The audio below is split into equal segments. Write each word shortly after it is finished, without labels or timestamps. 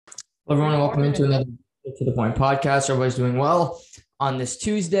Everyone, welcome into another To The Point podcast. Everybody's doing well on this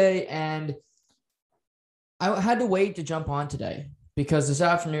Tuesday, and I had to wait to jump on today because this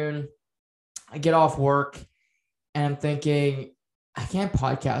afternoon I get off work and I'm thinking I can't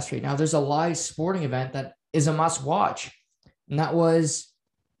podcast right now. There's a live sporting event that is a must watch, and that was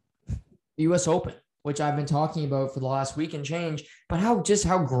the U.S. Open, which I've been talking about for the last week and change, but how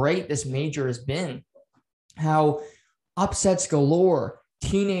great this major has been, how upsets galore.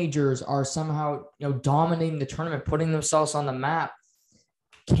 Teenagers are somehow, dominating the tournament, putting themselves on the map.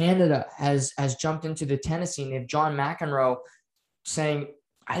 Canada has jumped into the tennis scene. They have John McEnroe saying,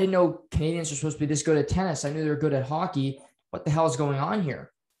 I didn't know Canadians are supposed to be this good at tennis. I knew they were good at hockey. What the hell is going on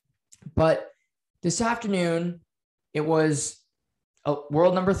here? But this afternoon, it was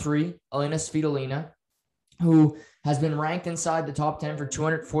world number 3, Alina Svitolina, who has been ranked inside the top 10 for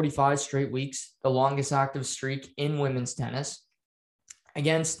 245 straight weeks, the longest active streak in women's tennis,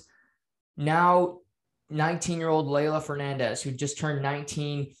 against now 19-year-old Leylah Fernandez, who just turned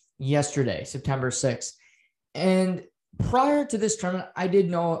 19 yesterday, September 6th. And prior to this tournament, I did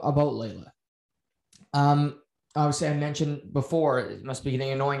know about Leylah. Obviously, I mentioned before, it must be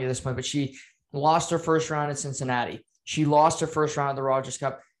getting annoying at this point, but she lost her first round at Cincinnati. She lost her first round of the Rogers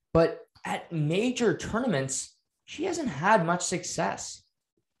Cup. But at major tournaments, she hasn't had much success.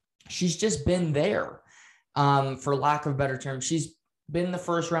 She's just been there, for lack of a better term. She's been in the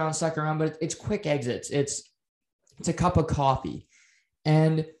first round, second round, but it's quick exits. It's a cup of coffee.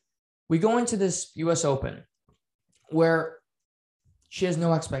 And we go into this US Open where she has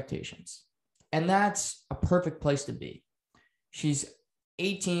no expectations. And that's a perfect place to be. She's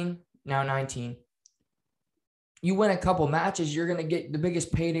 18, now 19. You win a couple matches, you're going to get the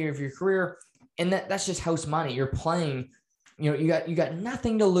biggest payday of your career. And that's just house money. You're playing, you got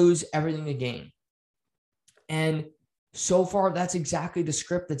nothing to lose, everything to gain. And so far, that's exactly the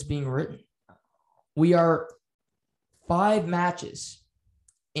script that's being written. We are 5 matches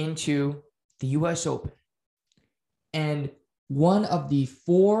into the US Open. And one of the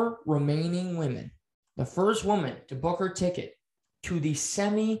 4 remaining women, the first woman to book her ticket to the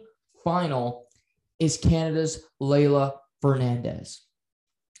semi-final, is Canada's Leylah Fernandez.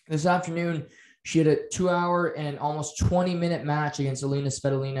 This afternoon, she had a 2-hour and almost 20-minute match against Alina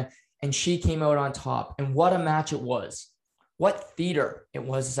Svitolina, and she came out on top. And what a match it was. What theater it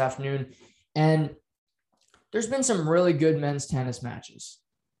was this afternoon. And there's been some really good men's tennis matches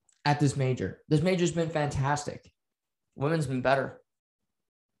at this major. This major's been fantastic. Women's been better.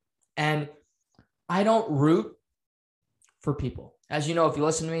 And I don't root for people. As you know, if you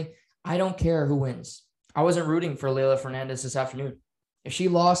listen to me, I don't care who wins. I wasn't rooting for Leylah Fernandez this afternoon. If she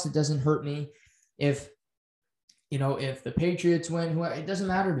lost, it doesn't hurt me. If the Patriots win, it doesn't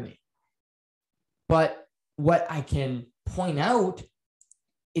matter to me. But what I can point out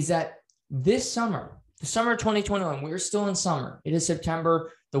is that this summer, the summer of 2021, we're still in summer. It is September.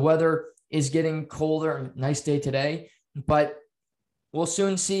 The weather is getting colder. Nice day today. But we'll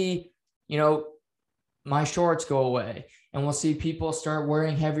soon see, my shorts go away. And we'll see people start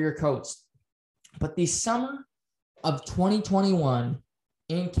wearing heavier coats. But the summer of 2021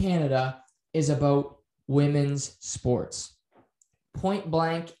 in Canada is about women's sports. Point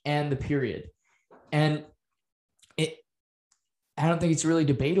blank and the period. And I don't think it's really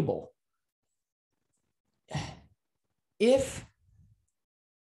debatable. Before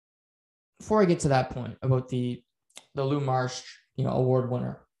I get to that point about the Lou Marsh, award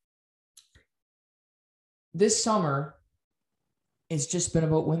winner, this summer, it's just been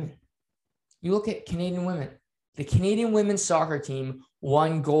about women. You look at Canadian women. The Canadian women's soccer team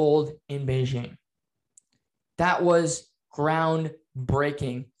won gold in Beijing. That was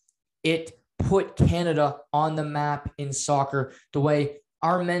groundbreaking. It put Canada on the map in soccer the way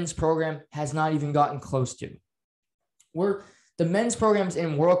our men's program has not even gotten close to. The men's program's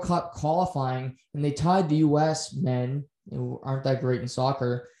in World Cup qualifying, and they tied the U.S. men, who aren't that great in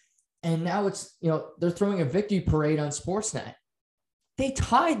soccer. And now it's, they're throwing a victory parade on Sportsnet. They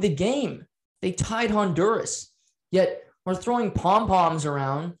tied the game. They tied Honduras. Yet we're throwing pom-poms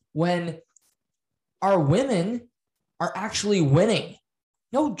around when our women are actually winning.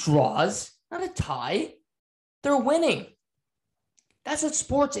 No draws, not a tie. They're winning. That's what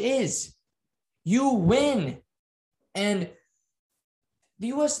sports is. You win. And the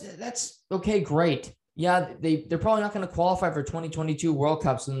U.S., that's okay, great. Yeah, they're probably not going to qualify for 2022 World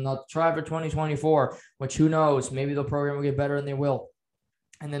Cups, and they'll try for 2024, which who knows? Maybe the program will get better, and they will.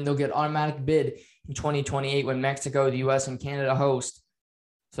 And then they'll get automatic bid in 2028 when Mexico, the U.S., and Canada host.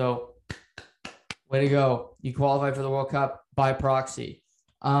 So, way to go. You qualify for the World Cup by proxy.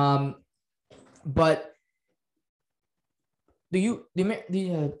 But the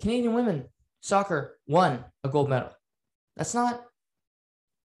Canadian women soccer won a gold medal. That's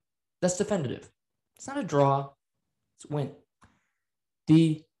definitive. It's not a draw. It's a win.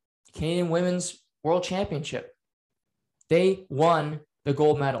 The Canadian Women's World Championship, they won the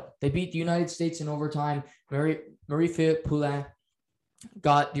gold medal. They beat the United States in overtime. Marie-Philip Poulin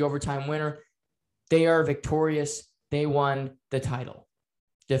got the overtime winner. They are victorious. They won the title.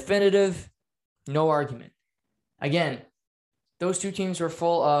 Definitive, no argument. Again, those two teams were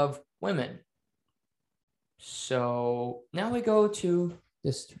full of women. So now we go to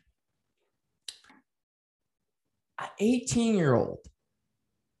this. An 18-year-old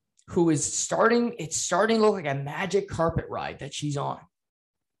who is starting to look like a magic carpet ride that she's on,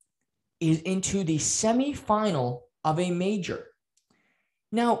 is into the semifinal of a major.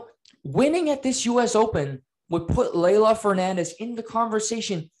 Now, winning at this U.S. Open would put Leylah Fernandez in the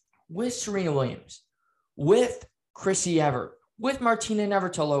conversation with Serena Williams, with Chrissy Evert, with Martina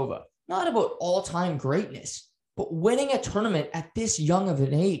Navratilova. Not about all-time greatness, but winning a tournament at this young of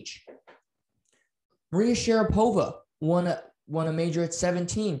an age. Maria Sharapova won a major at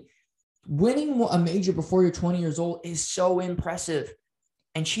 17. Winning a major before you're 20 years old is so impressive.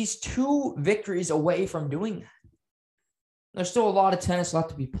 And she's 2 victories away from doing that. There's still a lot of tennis left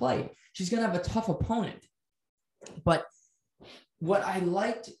to be played. She's going to have a tough opponent. But what I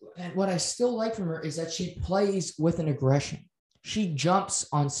still like from her is that she plays with an aggression. She jumps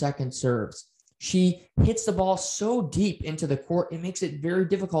on second serves. She hits the ball so deep into the court, it makes it very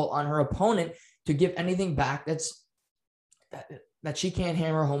difficult on her opponent to give anything back that she can't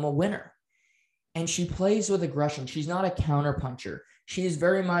hammer home a winner. And she plays with aggression. She's not a counterpuncher. She is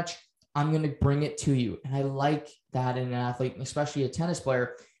very much, I'm going to bring it to you. And I like that in an athlete, especially a tennis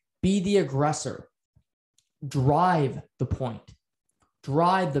player. Be the aggressor. Drive the point.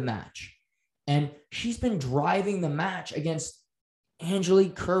 Drive the match. And she's been driving the match against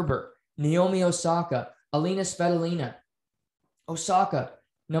Angelique Kerber, Naomi Osaka, Alina Svitolina. Osaka,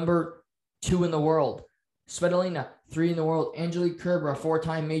 number 2 in the world. Svitolina, 3 in the world. Angelique Kerber, a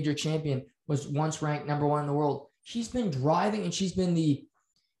 4-time major champion, was once ranked number 1 in the world. She's been driving, and she's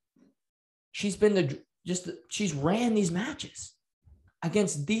ran these matches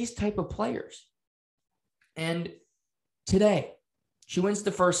against these type of players. And today, she wins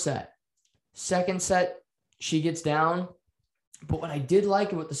the first set. Second set, she gets down. But what I did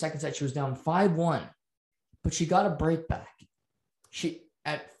like about the second set, she was down 5-1, but she got a break back.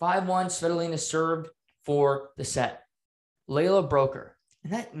 At 5-1, Svitolina served for the set. Leylah broke her,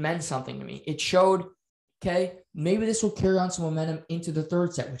 and that meant something to me. It showed, okay, maybe this will carry on some momentum into the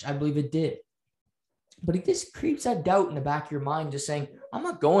third set, which I believe it did. But it just creeps that doubt in the back of your mind, just saying, I'm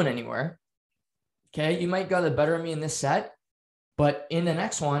not going anywhere. Okay, you might got the better of me in this set, but in the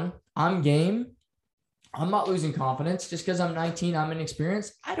next one, I'm game. I'm not losing confidence just because I'm 19, I'm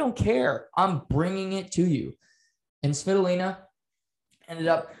inexperienced. I don't care. I'm bringing it to you. And Svitolina ended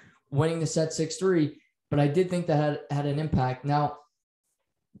up winning the set 6-3, but I did think that had an impact. Now,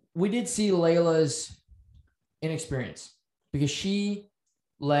 we did see Leylah's inexperience because she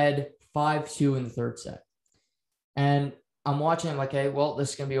led 5-2 in the third set. And I'm watching, I'm like, okay, well, this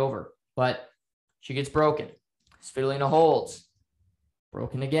is going to be over. But she gets broken. Svitolina holds.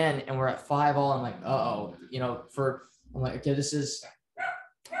 Broken again, and we're at 5-all. I'm like, uh-oh. I'm like, okay, this is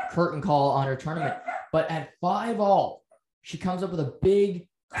curtain call on her tournament. But at 5-all, she comes up with a big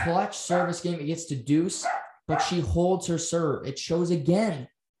clutch service game. It gets to deuce, but she holds her serve. It shows again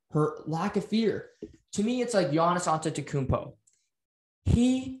her lack of fear. To me, it's like Giannis Antetokounmpo.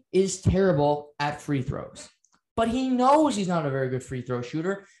 He is terrible at free throws, but he knows he's not a very good free throw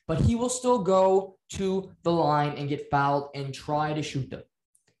shooter, but he will still go to the line and get fouled and try to shoot them.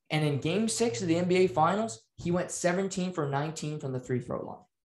 And in game 6 of the NBA Finals, he went 17 for 19 from the free throw line.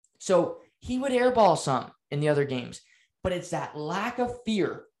 So he would airball some in the other games, but it's that lack of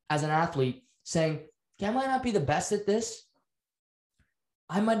fear as an athlete saying, okay, I might not be the best at this.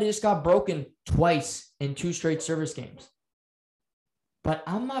 I might have just got broken twice in 2 straight service games, but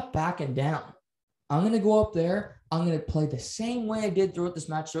I'm not backing down. I'm going to go up there. I'm going to play the same way I did throughout this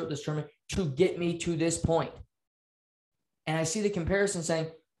match, throughout this tournament to get me to this point. And I see the comparison saying,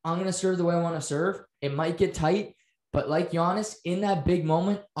 I'm going to serve the way I want to serve. It might get tight, but like Giannis, in that big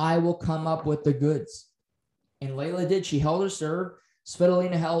moment, I will come up with the goods. And Leylah did. She held her serve.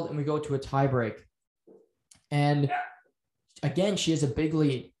 Svitolina held, and we go to a tiebreak. And again, she has a big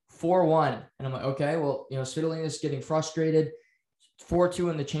lead, 4-1. And I'm like, okay, well, Svitolina is getting frustrated.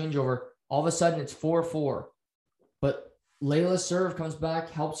 4-2 in the changeover. All of a sudden, it's 4-4. But Leylah's serve comes back,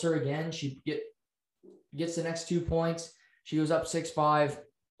 helps her again. She gets the next 2 points. She goes up 6-5,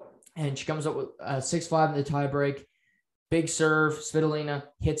 and she comes up with 6-5 in the tiebreak. big serve. Svitolina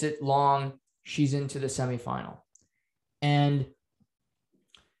hits it long. She's into the semifinal. And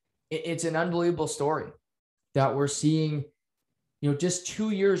it's an unbelievable story that we're seeing, just 2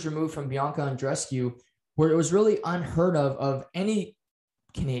 years removed from Bianca Andreescu, where it was really unheard of any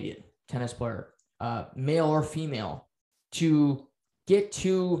Canadian tennis player, male or female, to get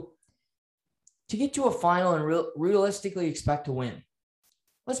to a final and realistically expect to win.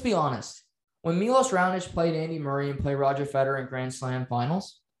 Let's be honest. When Milos Raonic played Andy Murray and played Roger Federer in Grand Slam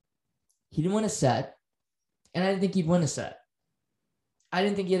finals, he didn't win a set, and I didn't think he'd win a set. I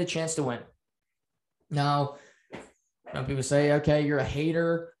didn't think he had a chance to win. Now, people say, okay, you're a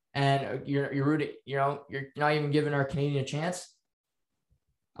hater and you're rooting, you're not even giving our Canadian a chance.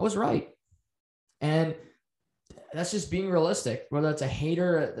 I was right. And that's just being realistic. Whether it's a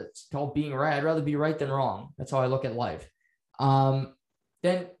hater, that's called being right. I'd rather be right than wrong. That's how I look at life.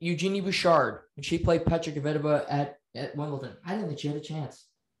 Then Eugenie Bouchard, when she played Petra Kvitova at Wimbledon, I didn't think she had a chance.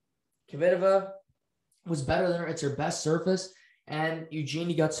 Kvitova was better than her. It's her best surface. And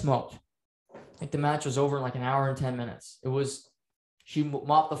Eugenie got smoked. I think the match was over in like an hour and 10 minutes. She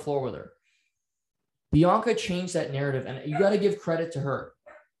mopped the floor with her. Bianca changed that narrative, and you got to give credit to her,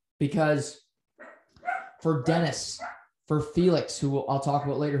 because for Dennis, for Felix, who I'll talk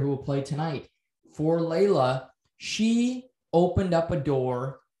about later, who will play tonight, for Leylah, she opened up a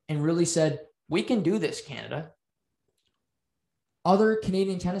door and really said, we can do this, Canada. Other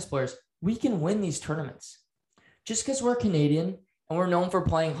Canadian tennis players, we can win these tournaments. Just because we're Canadian and we're known for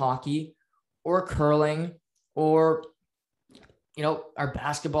playing hockey or curling or, our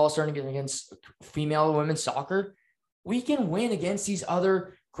basketball starting to get against female and women's soccer, we can win against these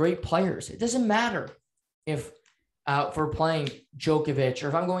other great players. It doesn't matter if we're playing Djokovic or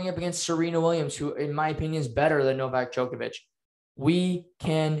if I'm going up against Serena Williams, who in my opinion is better than Novak Djokovic. We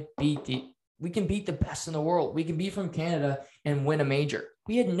can beat the best in the world. We can be from Canada and win a major.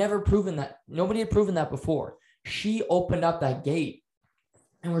 We had never proven that. Nobody had proven that before. She opened up that gate,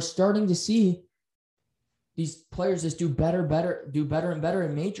 and we're starting to see these players just do better and better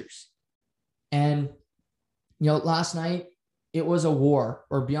in majors. And, last night it was a war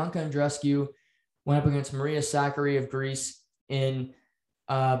where Bianca Andreescu went up against Maria Sakkari of Greece in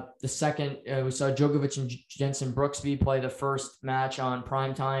the second. We saw Djokovic and Jensen Brooksby play the first match on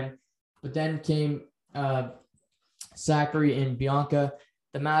primetime, but then came Sakkari and Bianca.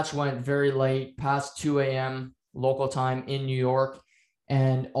 The match went very late, past 2 a.m. local time in New York,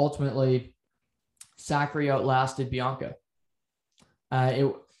 and ultimately Sakkari outlasted Bianca.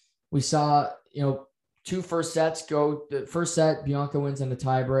 We saw, 2 first sets go. The first set, Bianca wins in the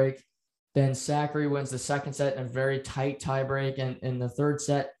tiebreak. Then Sakkari wins the second set in a very tight tiebreak. And in the third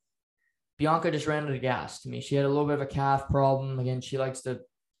set, Bianca just ran out of gas to me. She had a little bit of a calf problem. Again, she likes to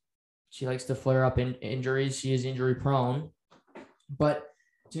flare up in injuries. She is injury prone. But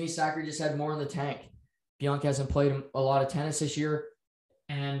to me, Sakkari just had more in the tank. Bianca hasn't played a lot of tennis this year,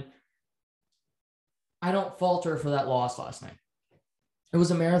 and I don't fault her for that loss last night. It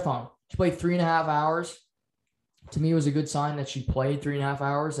was a marathon. She played 3.5 hours. To me, it was a good sign that she played 3.5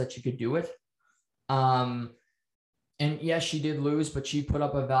 hours, that she could do it. And yes, she did lose, but she put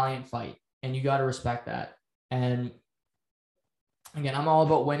up a valiant fight, and you got to respect that. And again, I'm all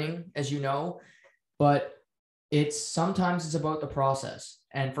about winning, as you know, but sometimes it's about the process.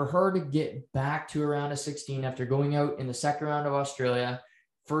 And for her to get back to a round of 16 after going out in the second round of Australia,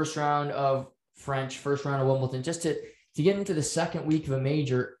 first round of French, first round of Wimbledon, just to get into the second week of a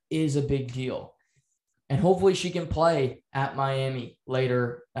major is a big deal. And hopefully she can play at Miami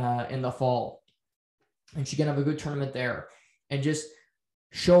later in the fall. And she can have a good tournament there and just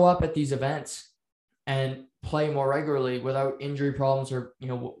show up at these events and play more regularly without injury problems or,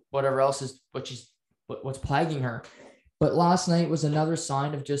 whatever else is what's plaguing her. But last night was another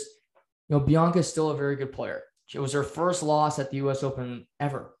sign of just, Bianca is still a very good player. It was her first loss at the U.S. Open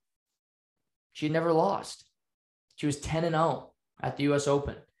ever. She had never lost. She was 10-0 at the U.S.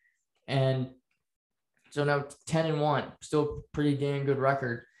 Open. And so now 10-1, still pretty damn good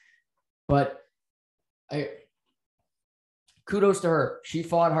record. But kudos to her. She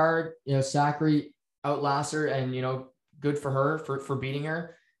fought hard. Sakkari outlasted her, and, good for her for beating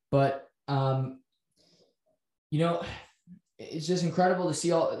her. But, it's just incredible to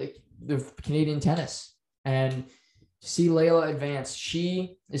see all the Canadian tennis and see Leylah advance.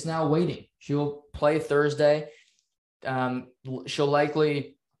 She is now waiting. She will play Thursday. She'll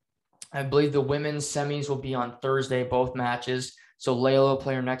likely, I believe the women's semis will be on Thursday, both matches. So Leylah will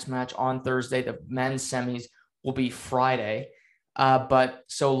play her next match on Thursday. The men's semis will be Friday. But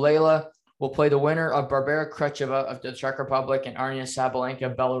so Leylah will play the winner of Barbara Krejcikova of the Czech Republic and Aryna Sabalenka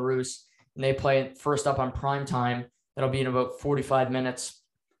of Belarus. And they play first up on prime time. That'll be in about 45 minutes,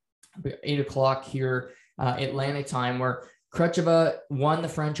 8 o'clock here, Atlantic time, where Krejcikova won the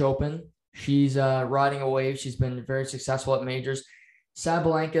French Open. She's riding a wave. She's been very successful at majors.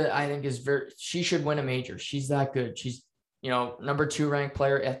 Sabalenka, I think, she should win a major. She's that good. She's, number 2 ranked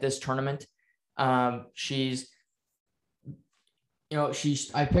player at this tournament. I picked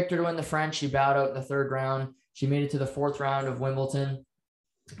her to win the French. She bowed out in the 3rd round. She made it to the 4th round of Wimbledon.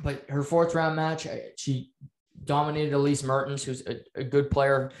 But her 4th round match, she dominated Elise Mertens, who's a good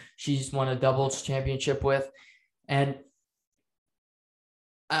player. She's won a doubles championship with. And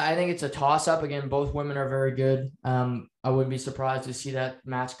I think it's a toss-up. Again, both women are very good. I wouldn't be surprised to see that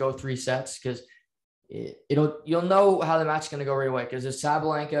match go 3 sets, because you'll know how the match is going to go right away. Because if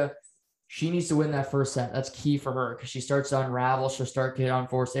Sabalenka, she needs to win that first set. That's key for her, because she starts to unravel. She'll start to get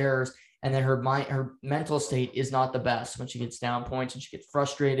unforced errors. And then her mental state is not the best when she gets down points and she gets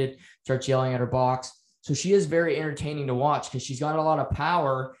frustrated, starts yelling at her box. So she is very entertaining to watch, because she's got a lot of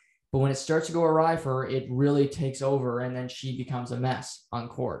power, but when it starts to go awry for her, it really takes over, and then she becomes a mess on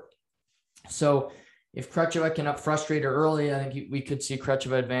court. So if Krejcikova can frustrate her early, I think we could see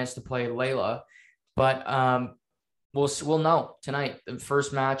Krejcikova advance to play Leylah. But we'll know tonight. The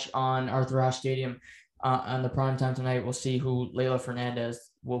first match on Arthur Ashe Stadium on the prime time tonight, we'll see who Leylah Fernandez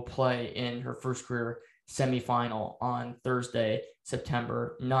will play in her first career semifinal on Thursday,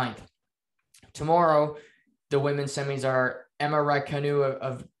 September 9th. Tomorrow, the women's semis are Emma Raikkonen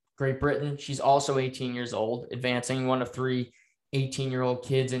of Great Britain. She's also 18 years old, advancing, one of 3 18-year-old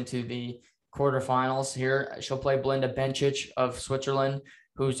kids into the quarterfinals here. She'll play Belinda Bencic of Switzerland,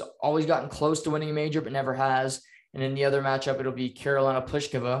 who's always gotten close to winning a major but never has. And in the other matchup, it'll be Karolina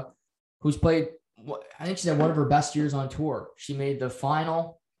Pliskova, who's played, I think she's had one of her best years on tour. She made the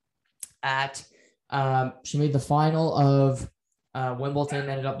final of Wimbledon,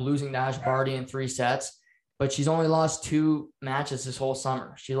 ended up losing to Ash Barty in 3 sets, but she's only lost 2 matches this whole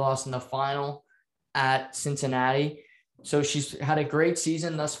summer. She lost in the final at Cincinnati. So she's had a great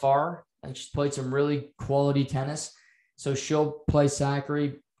season thus far, and she's played some really quality tennis. So she'll play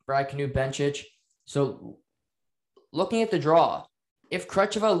Sakkari, Raikkonen, Bencic. So looking at the draw, if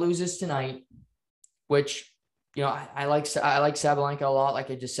Krejcikova loses tonight, which, I like Sabalenka a lot, like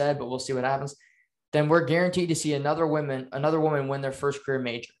I just said, but we'll see what happens, then we're guaranteed to see another woman win their first career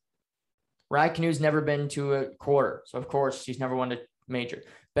major. Raikkonen's never been to a quarter, so of course she's never won a major.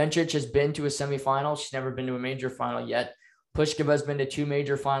 Bencic has been to a semifinal. She's never been to a major final yet. Pliskova has been to 2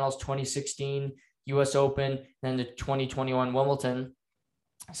 major finals, 2016 U.S. Open, then the 2021 Wimbledon.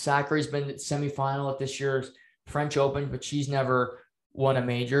 Sakkari's been to semifinal at this year's French Open, but she's never won a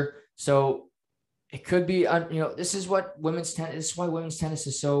major. So it could be, this is why women's tennis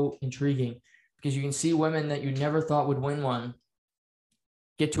is so intriguing, because you can see women that you never thought would win one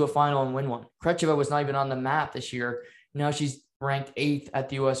get to a final and win one. Krejcikova was not even on the map this year. Now she's ranked 8th at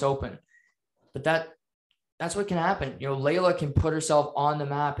the U.S. Open. But that's what can happen. Leylah can put herself on the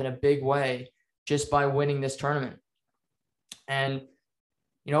map in a big way just by winning this tournament. And,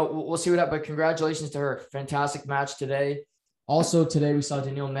 we'll see what happens. But congratulations to her. Fantastic match today. Also today, we saw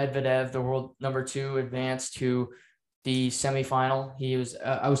Daniil Medvedev, the world number 2, advance to the semifinal. He was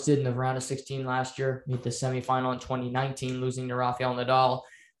ousted in the round of 16 last year, made the semifinal in 2019, losing to Rafael Nadal.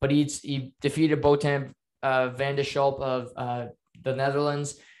 But he defeated Botan van de Schulp of the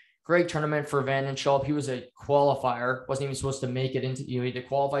Netherlands. Great tournament for Van den Schulp. He was a qualifier, wasn't even supposed to make it into, he had to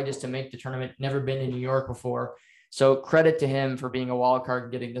qualify just to make the tournament, never been in New York before. So credit to him for being a wild card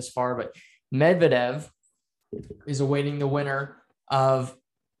and getting this far. But Medvedev is awaiting the winner of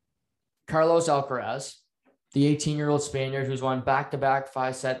Carlos Alcaraz, the 18-year-old Spaniard who's won back-to-back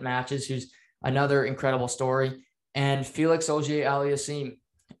 5-set matches, who's another incredible story, and Felix Auger-Aliassime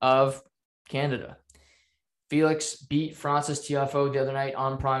of Canada. Felix beat Francis Tiafoe the other night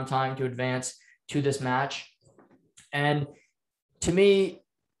on prime time to advance to this match. And to me,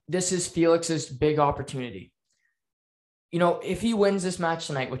 this is Felix's big opportunity. If he wins this match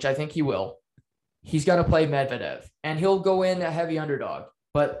tonight, which I think he will, he's got to play Medvedev, and he'll go in a heavy underdog.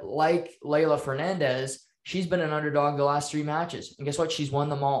 But like Leylah Fernandez, she's been an underdog the last 3 matches. And guess what? She's won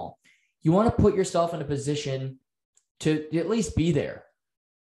them all. You want to put yourself in a position to at least be there.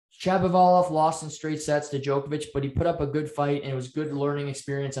 Shapovalov lost in straight sets to Djokovic, but he put up a good fight, and it was good learning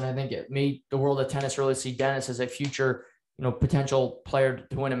experience. And I think it made the world of tennis really see Dennis as a future, potential player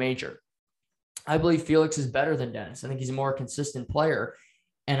to win a major. I believe Felix is better than Dennis. I think he's a more consistent player,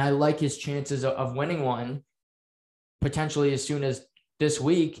 and I like his chances of winning one potentially as soon as this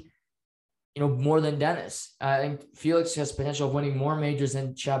week, more than Dennis. I think Felix has potential of winning more majors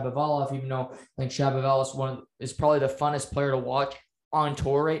than Shapovalov, even though I think Shapovalov is probably the funnest player to watch on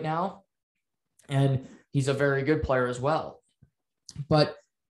tour right now. And he's a very good player as well. But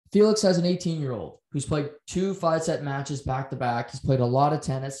Felix has an 18-year-old who's played 2 5-set matches back-to-back. He's played a lot of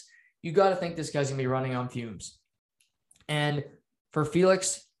tennis. You got to think this guy's going to be running on fumes. And for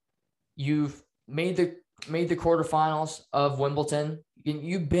Felix, you've made the quarterfinals of Wimbledon.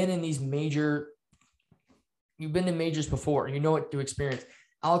 You've been in majors before. You know what to experience.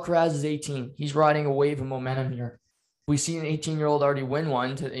 Alcaraz is 18. He's riding a wave of momentum here. We've seen an 18-year-old already win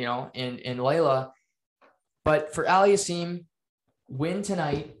one in Leylah. But for Aliassime, win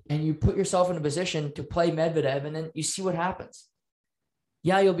tonight, and you put yourself in a position to play Medvedev, and then you see what happens.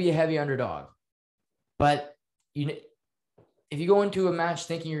 Yeah, you'll be a heavy underdog. But if you go into a match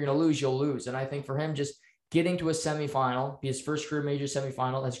thinking you're going to lose, you'll lose. And I think for him, just getting to a semifinal, be his first career major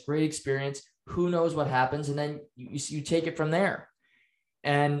semifinal, that's great experience. Who knows what happens? And then you take it from there.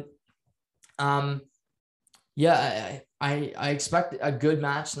 And I expect a good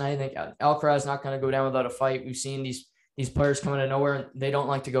match tonight. I think Alcaraz is not going to go down without a fight. We've seen these players coming out of nowhere, and they don't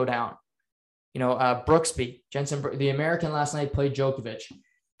like to go down. Brooksby, the American last night played Djokovic,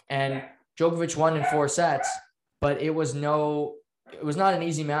 and Djokovic won in 4 sets, but it was not an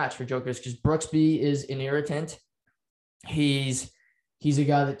easy match for Djokovic because Brooksby is an irritant. He's a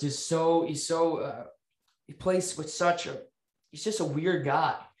guy that he plays with he's just a weird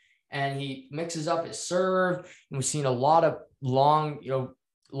guy, and he mixes up his serve. And we've seen a lot of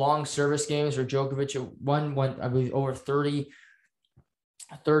long service games where Djokovic went, I believe, over 30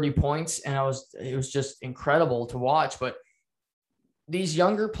 points. And it was just incredible to watch. But these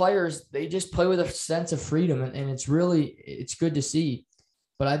younger players, they just play with a sense of freedom, and it's good to see.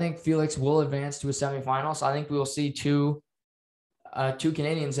 But I think Felix will advance to a semifinal. So I think we will see two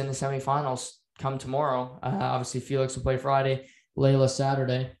Canadians in the semifinals come tomorrow. Obviously, Felix will play Friday, Leylah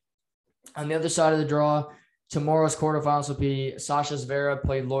Saturday. On the other side of the draw, tomorrow's quarterfinals will be Sasha Zverev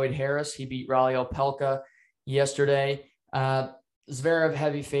played Lloyd Harris. He beat Rafael Pelka yesterday. Zverev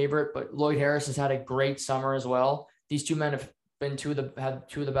heavy favorite, but Lloyd Harris has had a great summer as well. These two men have been had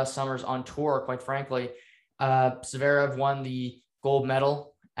two of the best summers on tour, quite frankly. Zverev won the gold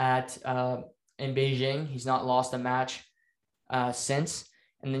medal in Beijing. He's not lost a match since.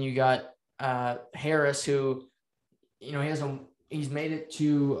 And then you got Harris, who he's made it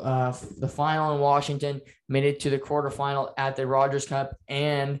to the final in Washington, made it to the quarterfinal at the Rogers Cup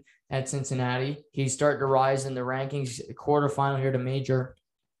and at Cincinnati. He's starting to rise in the rankings, quarterfinal here to major.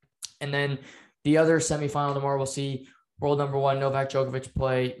 And then the other semifinal tomorrow, we'll see world number 1 Novak Djokovic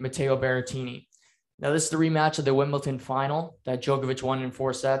play Matteo Berrettini. Now, this is the rematch of the Wimbledon final that Djokovic won in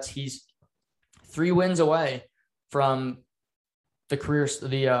 4 sets. He's 3 wins away from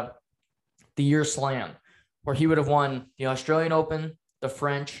the year slam, where he would have won the Australian Open, the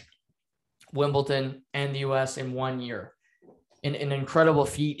French, Wimbledon, and the US in 1 year. An incredible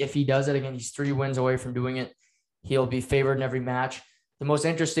feat. If he does it again, he's 3 wins away from doing it. He'll be favored in every match. The most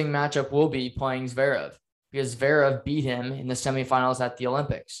interesting matchup will be playing Zverev, because Zverev beat him in the semifinals at the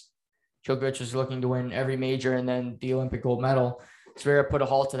Olympics. Djokovic was looking to win every major and then the Olympic gold medal. Zverev put a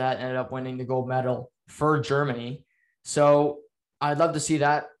halt to that and ended up winning the gold medal for Germany. So I'd love to see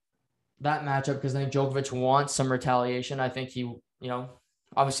that matchup, because I think Djokovic wants some retaliation. I think he,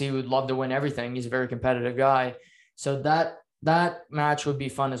 obviously he would love to win everything. He's a very competitive guy. So that match would be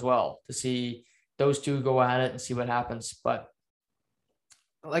fun as well, to see those two go at it and see what happens. But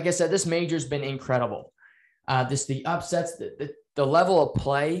like I said, this major's been incredible. The upsets, the level of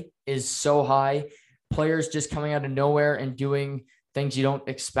play is so high. Players just coming out of nowhere and doing things you don't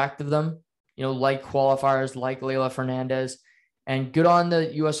expect of them, like qualifiers, like Leylah Fernandez. And good on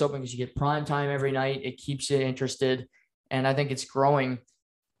the U.S. Open, because you get prime time every night. It keeps you interested. And I think it's growing.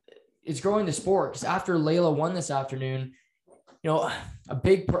 It's growing the sport, because after Leylah won this afternoon, a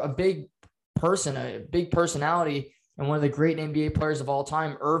big personality, and one of the great NBA players of all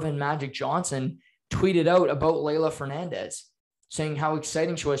time, Irvin Magic Johnson, tweeted out about Leylah Fernandez, saying how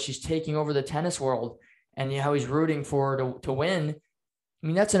exciting she was. She's taking over the tennis world, and how he's rooting for her to win. I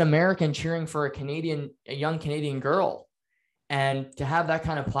mean, that's an American cheering for a young Canadian girl. And to have that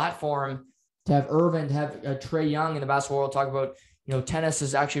kind of platform, to have Irvin, to have Trae Young in the basketball world talk about, tennis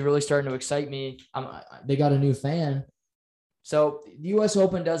is actually really starting to excite me. They got a new fan. So the U.S.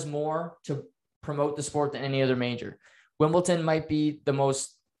 Open does more to promote the sport than any other major. Wimbledon might be the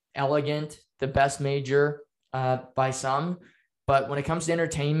most elegant, the best major by some. But when it comes to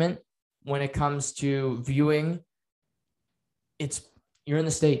entertainment, when it comes to viewing, you're in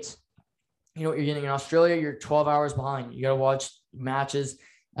the States. You're getting in Australia, you're 12 hours behind. You got to watch matches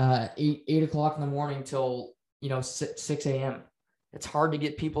 8 o'clock in the morning till 6 a.m. It's hard to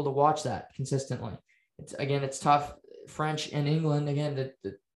get people to watch that consistently. It's tough. French and England, again,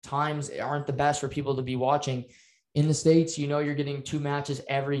 times aren't the best for people to be watching. In the States, you're getting 2 matches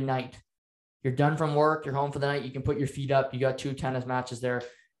every night. You're done from work, you're home for the night, you can put your feet up, you got 2 tennis matches there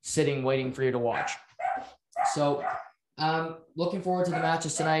sitting, waiting for you to watch. So looking forward to the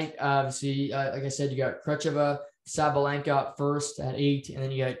matches tonight. Obviously, like I said, you got Krejcikova, Sabalenka up first at 8, and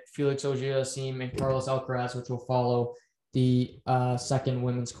then you got Felix Auger-Aliassime and Carlos Alcaraz, which will follow the second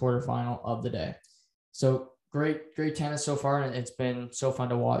women's quarterfinal of the day. So great tennis so far, and it's been so fun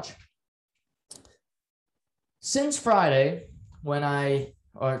to watch. Since Friday,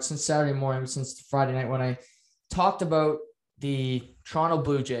 since Saturday morning, since Friday night, when I talked about the Toronto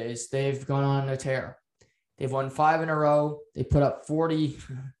Blue Jays, they've gone on a tear. They've won 5 in a row. They put up 40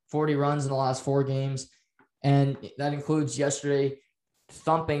 runs in the last 4 games. And that includes yesterday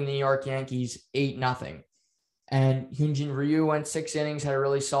thumping the New York Yankees 8-0. And Hyunjin Ryu went 6 innings, had a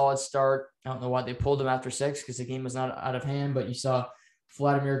really solid start. I don't know why they pulled him after 6 because the game was not out of hand, but you saw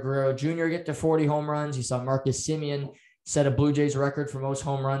Vladimir Guerrero Jr. get to 40 home runs. You saw Marcus Semien set a Blue Jays record for most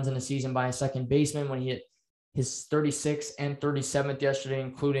home runs in a season by a second baseman when he hit his 36th and 37th yesterday,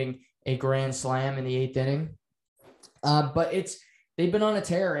 including a grand slam in the 8th inning. But they've been on a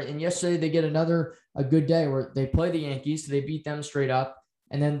tear, and yesterday they get a good day where they play the Yankees, so they beat them straight up.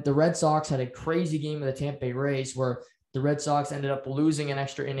 And then the Red Sox had a crazy game of the Tampa Bay Rays where the Red Sox ended up losing in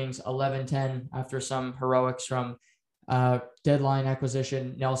extra innings 11-10 after some heroics from deadline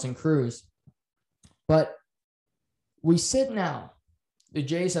acquisition Nelson Cruz. But we sit now. The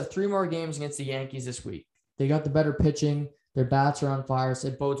Jays have 3 more games against the Yankees this week. They got the better pitching. Their bats are on fire, so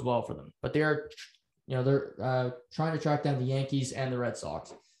it bodes well for them. But they're trying to track down the Yankees and the Red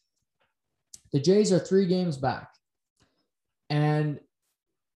Sox. The Jays are 3 games back. And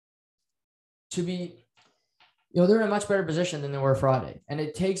to be, they're in a much better position than they were Friday. And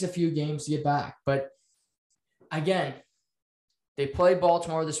it takes a few games to get back. But again, they play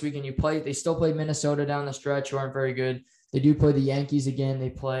Baltimore this weekend. They still play Minnesota down the stretch, who aren't very good. They do play the Yankees again. They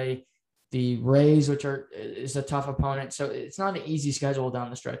play the Rays, which is a tough opponent. So it's not an easy schedule down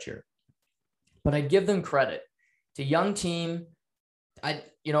the stretch here. But I give them credit. It's a young team. I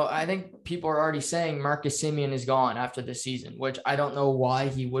think people are already saying Marcus Semien is gone after this season, which I don't know why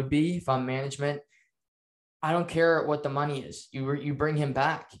he would be if I'm management. I don't care what the money is. You bring him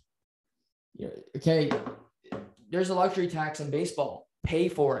back. Okay, there's a luxury tax in baseball. Pay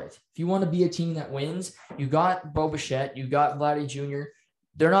for it. If you want to be a team that wins, you got Bo Bichette, you got Vladdy Jr.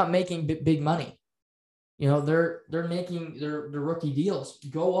 They're not making big money. They're making their rookie deals.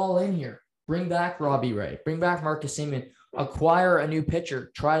 Go all in here. Bring back Robbie Ray. Bring back Marcus Semien. Acquire a new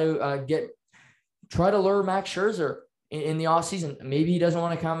pitcher. Try to lure Max Scherzer in the offseason. Maybe he doesn't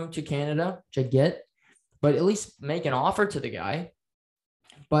want to come to Canada, which I get, but at least make an offer to the guy.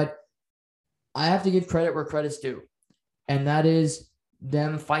 But I have to give credit where credit's due, and that is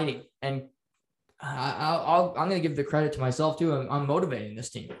them fighting. And I'm going to give the credit to myself too. I'm motivating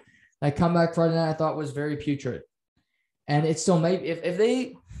this team. That comeback Friday night I thought was very putrid, and it's still maybe if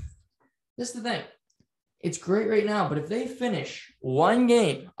they. This is the thing. It's great right now, but if they finish 1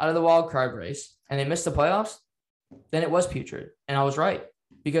 game out of the wild card race and they miss the playoffs, then it was putrid. And I was right,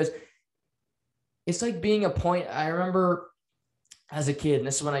 because it's like being a point. I remember as a kid, and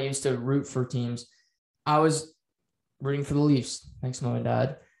this is when I used to root for teams. I was rooting for the Leafs. Thanks, Mom and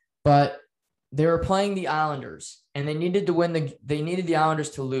Dad. But they were playing the Islanders, and they needed to win. They needed the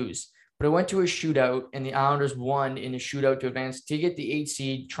Islanders to lose. But it went to a shootout, and the Islanders won in a shootout to advance to get the 8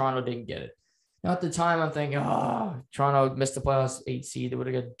 seed. Toronto didn't get it. Now, at the time, I'm thinking, Toronto missed the playoffs 8 seed. They would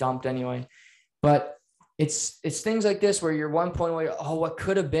have got dumped anyway. But it's things like this where you're 1 point away. Oh, what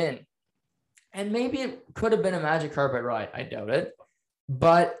could have been? And maybe it could have been a magic carpet ride. I doubt it.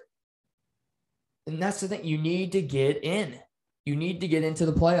 But and that's the thing. You need to get in. You need to get into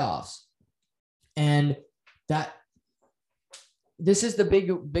the playoffs. And this is the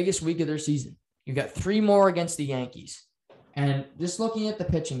biggest week of their season. You got 3 more against the Yankees. And just looking at the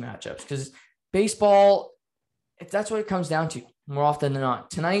pitching matchups, because baseball, that's what it comes down to more often than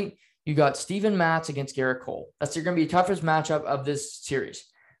not. Tonight, you got Steven Matz against Garrett Cole. That's going to be the toughest matchup of this series,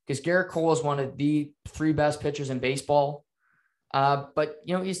 because Garrett Cole is one of the 3 best pitchers in baseball. But,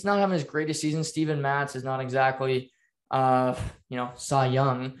 he's not having his greatest season. Steven Matz is not exactly, Cy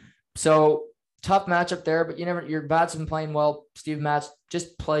Young. So tough matchup there, but your bats have been playing well. Steven Matz,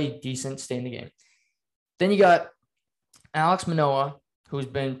 just play decent, stay in the game. Then you got Alex Manoah, who's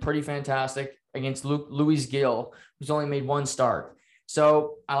been pretty fantastic, against Luis Gil, who's only made 1 start.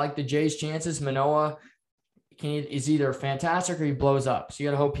 So I like the Jays' chances. Manoah is either fantastic or he blows up. So you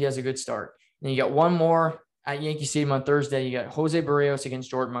got to hope he has a good start. Then you got 1 more at Yankee Stadium on Thursday. You got Jose Barrios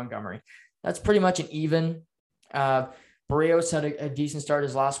against Jordan Montgomery. That's pretty much an even. But Barrios had a decent start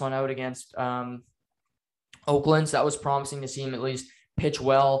his last one out against Oakland. So that was promising to see him at least pitch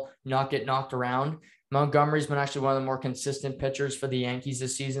well, not get knocked around. Montgomery's been actually one of the more consistent pitchers for the Yankees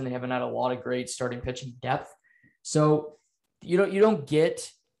this season. They haven't had a lot of great starting pitching depth. So you don't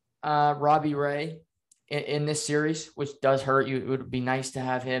get Robbie Ray in this series, which does hurt you. It would be nice to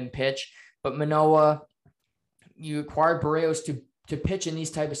have him pitch. But Manoah, you acquired Barrios to pitch in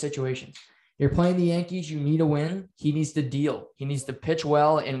these type of situations. You're playing the Yankees. You need a win. He needs to deal. He needs to pitch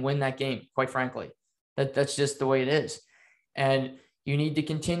well and win that game, quite frankly. That's just the way it is. And you need to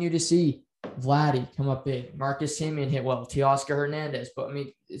continue to see Vladdy come up big. Marcus Semien hit well. Teoscar Hernandez. But, I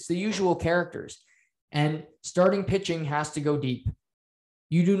mean, it's the usual characters. And starting pitching has to go deep.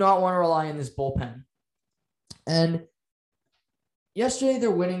 You do not want to rely on this bullpen. And yesterday, they're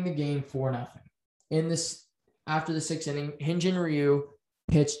winning the game 4-0. After the 6th inning, Hyun-Jin Ryu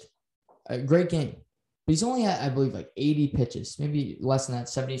pitched a great game. But he's only at, I believe, like 80 pitches, maybe less than that,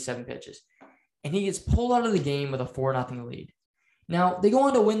 77 pitches. And he gets pulled out of the game with a 4-0 lead. Now, they go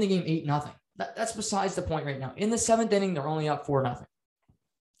on to win the game 8-0. That's besides the point right now. In the 7th inning, they're only up 4-0.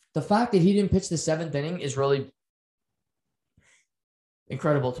 The fact that he didn't pitch the 7th inning is really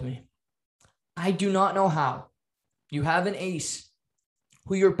incredible to me. I do not know how. You have an ace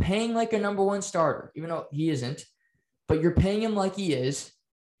who you're paying like a number one starter, even though he isn't, but you're paying him like he is,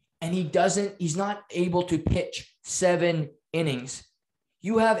 and he's not able to pitch 7 innings.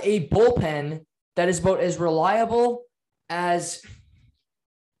 You have a bullpen that is about as reliable as,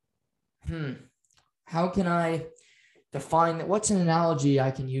 how can I define that? What's an analogy I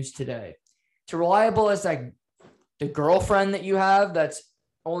can use today? It's reliable as like the girlfriend that you have that's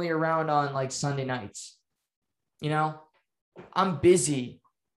only around on like Sunday nights. You know, I'm busy.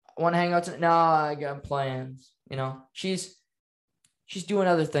 I want to hang out. No, I got plans. You know, she's doing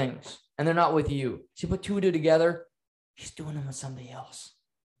other things and they're not with you. She put 2 together. She's doing them with somebody else.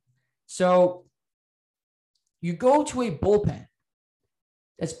 So you go to a bullpen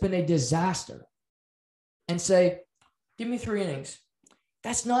that's been a disaster and say, give me 3 innings.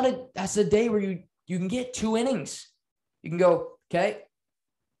 That's a day where you can get 2 innings. You can go, okay,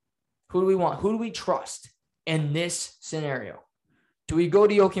 who do we want? Who do we trust in this scenario? Do we go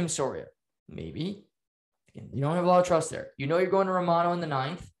to Joakim Soria? Maybe. You don't have a lot of trust there. You know you're going to Romano in the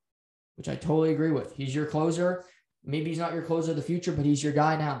 9th, which I totally agree with. He's your closer. Maybe he's not your closer of the future, but he's your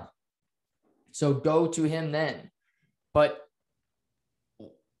guy now. So go to him then. But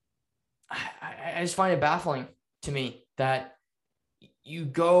I just find it baffling to me that you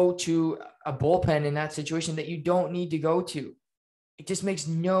go to a bullpen in that situation that you don't need to go to. It just makes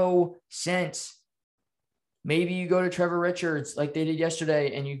no sense. Maybe you go to Trevor Richards like they did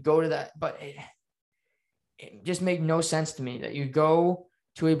yesterday and you go to that, but it just made no sense to me that you go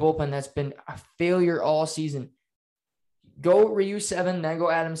to a bullpen that's been a failure all season. Go Ryu 7, then go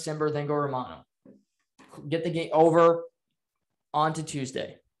Adam Simber, then go Romano. Get the game over on to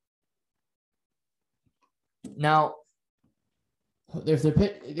Tuesday. Now, if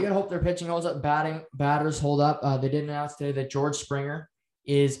you gotta hope their pitching holds up, batters hold up. They did announce today that George Springer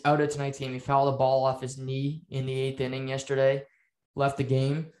is out of tonight's game. He fouled a ball off his knee in the 8th inning yesterday, left the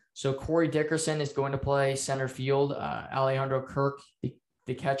game. So Corey Dickerson is going to play center field. Alejandro Kirk,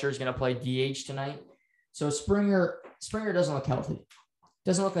 the catcher, is going to play DH tonight. So Springer doesn't look healthy.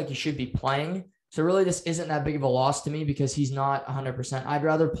 Doesn't look like he should be playing. So really, this isn't that big of a loss to me because he's not 100%. I'd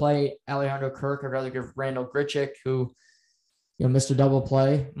rather play Alejandro Kirk. I'd rather give Randall Grichuk, who, Mr. Double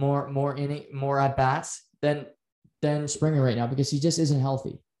Play, more at bats than Springer right now because he just isn't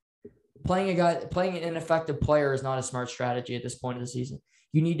healthy. Playing an ineffective player is not a smart strategy at this point of the season.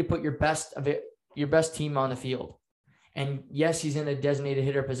 You need to put your best team on the field. And yes, he's in a designated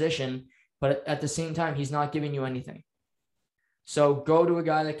hitter position, but at the same time, he's not giving you anything. So go to a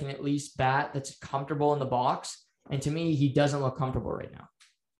guy that can at least bat, that's comfortable in the box. And to me, he doesn't look comfortable right now.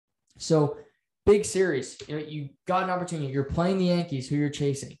 So big series. You got an opportunity. You're playing the Yankees, who you're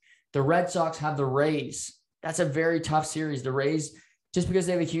chasing. The Red Sox have the Rays. That's a very tough series. The Rays, just because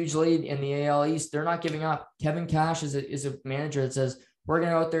they have a huge lead in the AL East, they're not giving up. Kevin Cash is a manager that says, we're going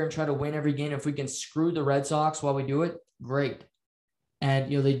to go out there and try to win every game. If we can screw the Red Sox while we do it, great.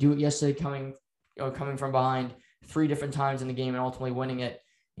 And, they do it yesterday coming from behind 3 different times in the game and ultimately winning it,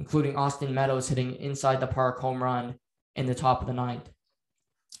 including Austin Meadows hitting inside the park home run in the top of the 9th.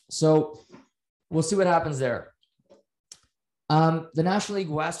 So we'll see what happens there. The National League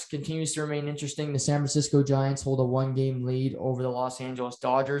West continues to remain interesting. The San Francisco Giants hold a 1-game lead over the Los Angeles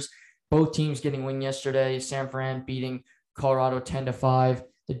Dodgers. Both teams getting win yesterday. San Fran beating Colorado 10-5.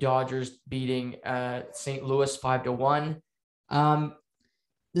 The Dodgers beating St. Louis 5-1.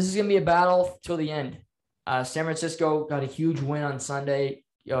 This is going to be a battle till the end. San Francisco got a huge win on Sunday,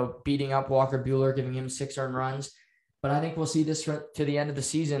 beating up Walker Buehler, giving him 6 earned runs. But I think we'll see this to the end of the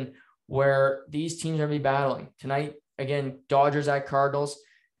season where these teams are going to be battling. Tonight, again, Dodgers at Cardinals.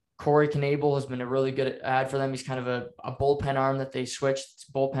 Corey Knebel has been a really good ad for them. He's kind of a bullpen arm that they switched. It's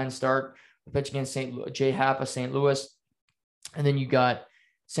bullpen start. Pitch against Jay Happ of St. Louis. And then you got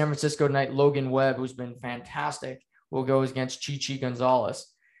San Francisco tonight, Logan Webb, who's been fantastic, will go against Chichi Gonzalez.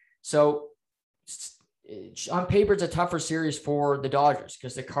 So on paper, it's a tougher series for the Dodgers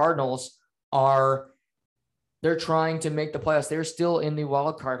because the Cardinals they're trying to make the playoffs. They're still in the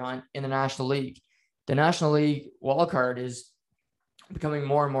wild card hunt in the National League. The National League wild card is becoming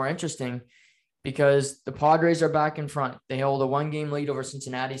more and more interesting because the Padres are back in front. They hold a 1-game lead over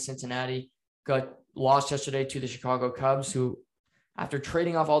Cincinnati. Cincinnati got lost yesterday to the Chicago Cubs, who, after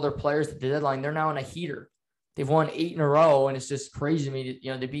trading off all their players at the deadline, they're now in a heater. They've won 8 in a row, and it's just crazy to me.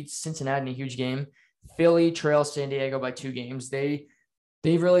 They beat Cincinnati in a huge game. Philly trails San Diego by 2 games. They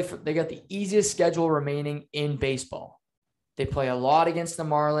got the easiest schedule remaining in baseball. They play a lot against the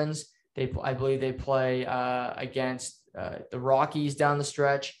Marlins. I believe they play against the Rockies down the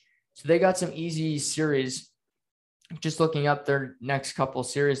stretch. So they got some easy series. Just looking up their next couple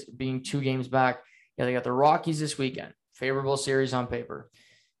series being 2 games back. Yeah, they got the Rockies this weekend. Favorable series on paper.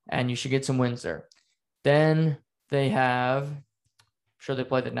 And you should get some wins there. Then they have, I'm sure they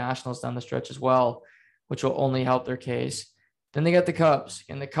play the Nationals down the stretch as well, which will only help their case. Then they got the Cubs.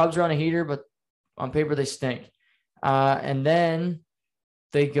 And the Cubs are on a heater, but on paper they stink. And then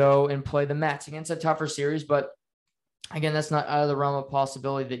they go and play the Mets against a tougher series. But again, that's not out of the realm of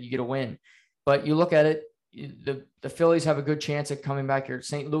possibility that you get a win. But you look at it, the Phillies have a good chance at coming back here.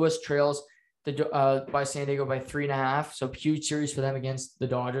 St. Louis trails by San Diego by 3.5. So huge series for them against the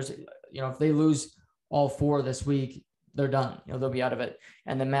Dodgers. If they lose all 4 this week, they're done. They'll be out of it.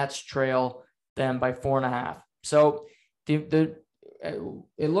 And the Mets trail them by 4.5. So it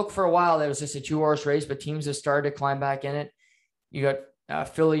looked for a while that it was just a 2-horse race, but teams have started to climb back in it. You got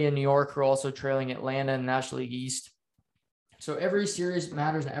Philly and New York are also trailing Atlanta in the National League East. So every series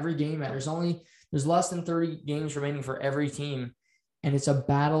matters and every game matters. There's less than 30 games remaining for every team. And it's a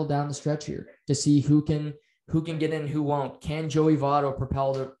battle down the stretch here to see who can get in, who won't. Can Joey Votto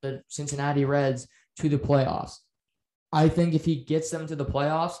propel the Cincinnati Reds to the playoffs? I think if he gets them to the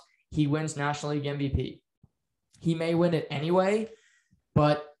playoffs, he wins National League MVP. He may win it anyway,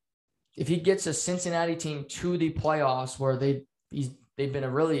 but if he gets a Cincinnati team to the playoffs where they've been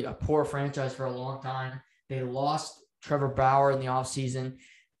a poor franchise for a long time. They lost Trevor Bauer in the offseason.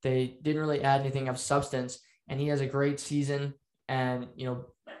 They didn't really add anything of substance, and he has a great season and,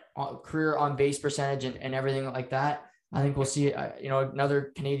 career on base percentage and everything like that. I think we'll see,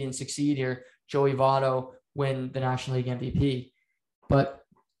 another Canadian succeed here, Joey Votto win the National League MVP. But,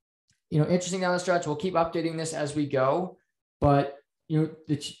 interesting down the stretch. We'll keep updating this as we go. But,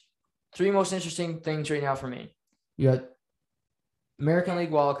 the 3 most interesting things right now for me. You got American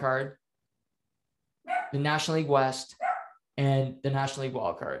League wildcard, the National League West, and the National League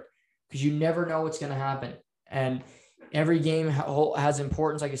wildcard, because you never know what's going to happen. And every game has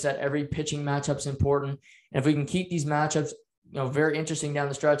importance. Like I said, every pitching matchup's important. And if we can keep these matchups, very interesting down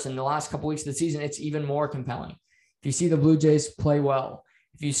the stretch, in the last couple of weeks of the season, it's even more compelling. If you see the Blue Jays play well,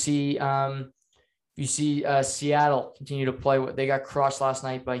 if you see Seattle continue to play, they got crushed last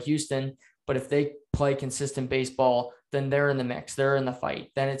night by Houston, but if they play consistent baseball, then they're in the mix, they're in the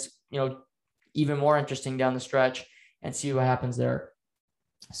fight. Then it's, even more interesting down the stretch and see what happens there.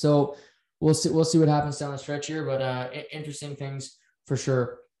 So we'll see what happens down the stretch here, but interesting things for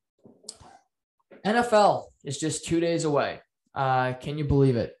sure. NFL is just 2 days away. Can you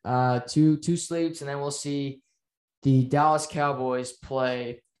believe it? Two sleeps, and then we'll see the Dallas Cowboys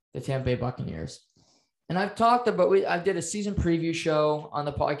play the Tampa Bay Buccaneers. And I've talked about, I did a season preview show on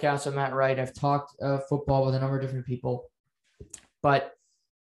the podcast with Matt Wright. I've talked football with a number of different people, but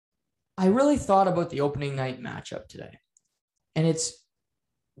I really thought about the opening night matchup today, and it's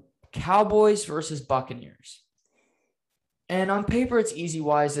Cowboys versus Buccaneers. And on paper, it's easy.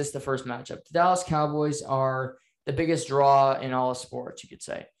 Why is this the first matchup? The Dallas Cowboys are the biggest draw in all of sports, you could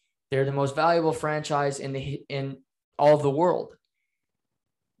say. They're the most valuable franchise in all of the world.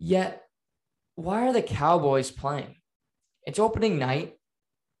 Yet, why are the Cowboys playing? It's opening night.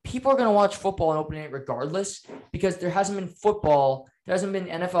 People are going to watch football on opening night regardless, because there hasn't been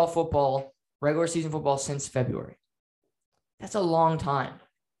NFL football, regular season football, since February. That's a long time.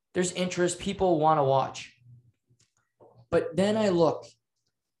 There's interest. People want to watch. But then I look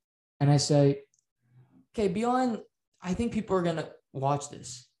and I say, okay, I think people are going to watch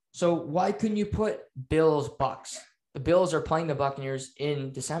this. So why couldn't you put Bills Bucks? The Bills are playing the Buccaneers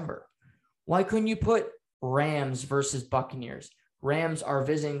in December. Why couldn't you put Rams versus Buccaneers. Rams are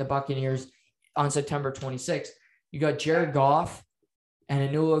visiting the Buccaneers on September 26th. You got Jared Goff and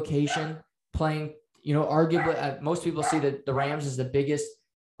a new location playing, arguably most people see that the Rams is the biggest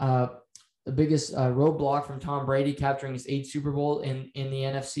roadblock from Tom Brady capturing his 8th Super Bowl in the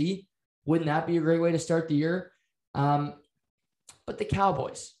NFC. Wouldn't that be a great way to start the year? But the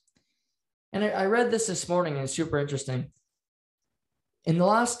Cowboys. And I read this morning, and it's super interesting. In the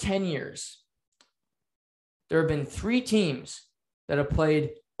last 10 years, there have been 3 teams that have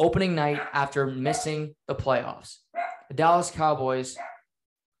played opening night after missing the playoffs. The Dallas Cowboys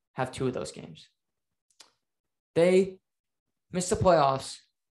have 2 of those games. They missed the playoffs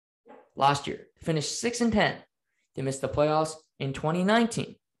last year. They finished 6-10. They missed the playoffs in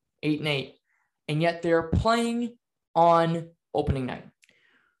 2019, 8-8. And yet they're playing on opening night.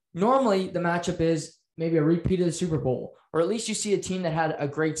 Normally, the matchup is maybe a repeat of the Super Bowl, or at least you see a team that had a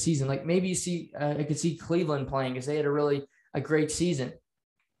great season. Like maybe you see, I could see Cleveland playing because they had a great season.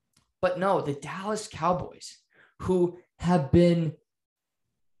 But no, the Dallas Cowboys, who have been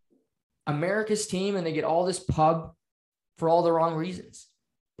America's team and they get all this pub for all the wrong reasons.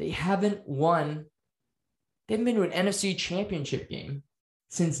 They haven't won. They haven't been to an NFC championship game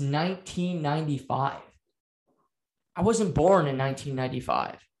since 1995. I wasn't born in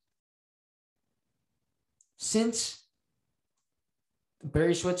 1995. Since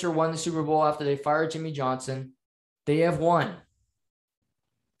Barry Switzer won the Super Bowl after they fired Jimmy Johnson, they have won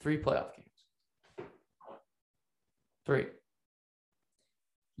 3 playoff games. 3.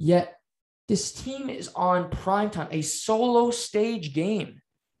 Yet, this team is on primetime, a solo stage game.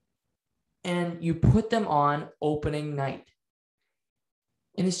 And you put them on opening night.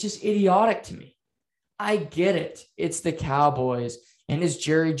 And it's just idiotic to me. I get it. It's the Cowboys and it's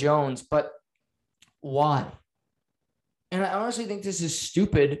Jerry Jones, but why? And I honestly think this is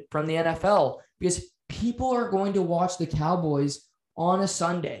stupid from the NFL because people are going to watch the Cowboys on a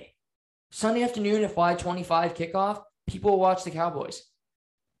Sunday. Sunday afternoon at 5:25 kickoff, people will watch the Cowboys.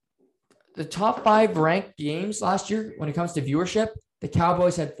 The top 5 ranked games last year, when it comes to viewership, the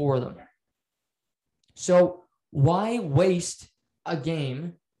Cowboys had 4 of them. So why waste a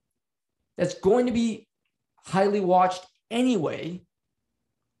game that's going to be highly watched anyway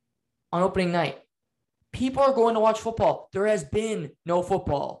on opening night? People are going to watch football. There has been no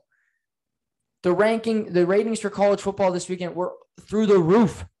football. The ratings for college football this weekend were through the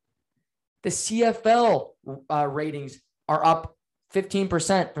roof. The CFL ratings are up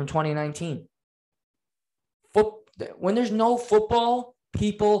 15% from 2019. When there's no football,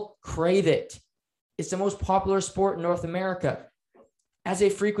 people crave it. It's the most popular sport in North America. As a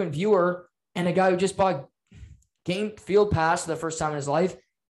frequent viewer and a guy who just bought Game Field Pass for the first time in his life,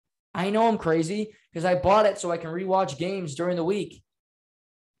 I know I'm crazy because I bought it so I can rewatch games during the week.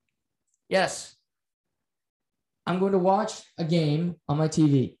 Yes, I'm going to watch a game on my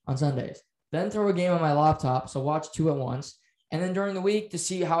TV on Sundays, then throw a game on my laptop, so watch 2 at once, and then during the week to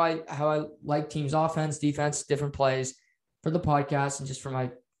see how I like teams' offense, defense, different plays for the podcast and just for my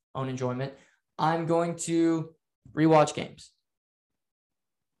own enjoyment, I'm going to rewatch games.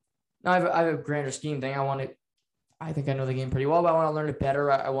 Now I have a grander scheme thing. I think I know the game pretty well, but I want to learn it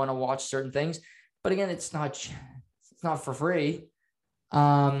better. I want to watch certain things, but again, it's not for free.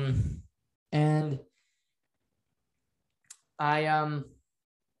 And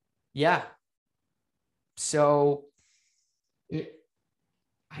yeah. So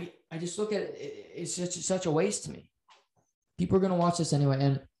I just look at it. It's just such a waste to me. People are going to watch this anyway.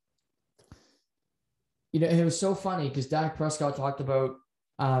 And, it was so funny because Dak Prescott talked about,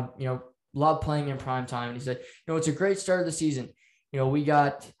 love playing in prime time. And he said, it's a great start of the season. You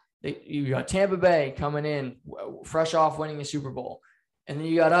got Tampa Bay coming in fresh off winning a Super Bowl. And then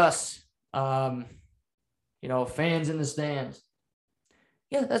you got us, fans in the stands.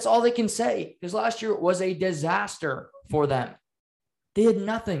 Yeah, that's all they can say because last year was a disaster for them. They had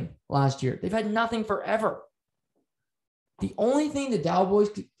nothing last year. They've had nothing forever. The only thing the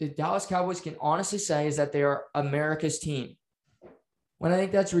Dallas Cowboys can honestly say is that they are America's team. When I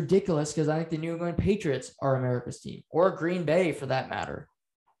think that's ridiculous because I think the New England Patriots are America's team, or Green Bay for that matter.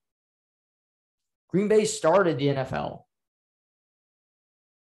 Green Bay started the NFL.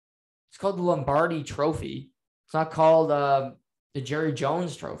 It's called the Lombardi Trophy. It's not called the Jerry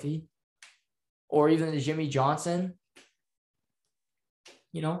Jones Trophy or even the Jimmy Johnson.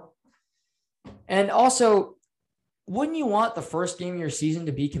 And also, wouldn't you want the first game of your season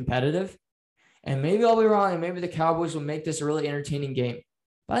to be competitive? And maybe I'll be wrong, and maybe the Cowboys will make this a really entertaining game.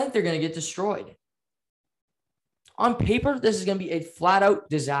 But I think they're going to get destroyed. On paper, this is going to be a flat-out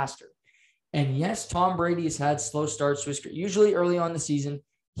disaster. And yes, Tom Brady has had slow starts to his career. Usually early on in the season,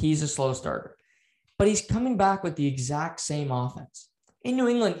 he's a slow starter. but he's coming back with the exact same offense. In New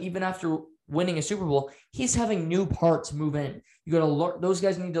England, even after winning a Super Bowl, he's having new parts move in. You got to learn; those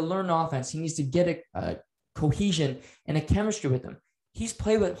guys need to learn offense. He needs to get a cohesion and a chemistry with them. He's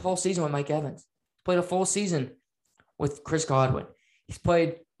played a full season with Mike Evans. He's played a full season with Chris Godwin. He's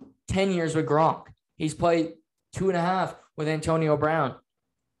played 10 years with Gronk. He's played 2.5 with Antonio Brown.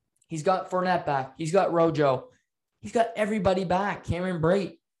 He's got Fournette back. He's got Rojo. He's got everybody back. Cameron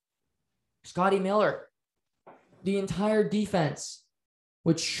Brate, Scotty Miller, the entire defense,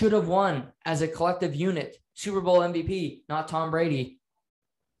 which should have won as a collective unit, Super Bowl MVP, not Tom Brady,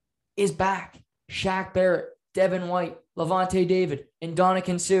 is back. Shaq Barrett, Devin White, Levante David, and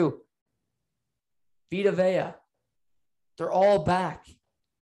Ndamukong Suh, Vita Vea. They're all back.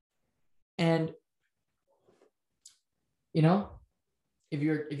 And, you know, if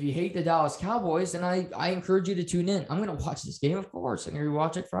you hate the Dallas Cowboys, then I encourage you to tune in. I'm going to watch this game, of course. I'm going to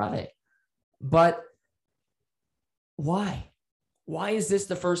watch it Friday. But why? Why is this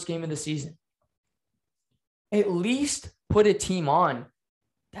the first game of the season? At least put a team on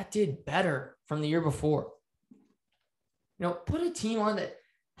that did better from the year before. You know, put a team on that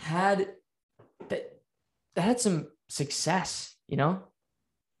had some success, you know?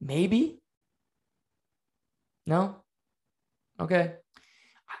 Maybe? No? Okay.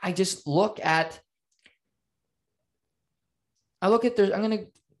 I just look at I'm going to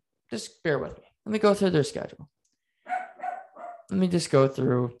just bear with me. Let me go through their schedule. Let me just go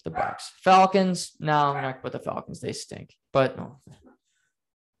through the Bucks. Falcons. No, I'm not going to put the Falcons. They stink. But no,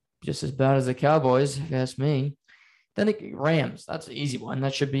 just as bad as the Cowboys, if you ask me. Then the Rams. That's an easy one.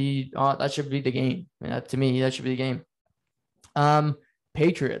 That should be the game. I mean, to me, that should be the game.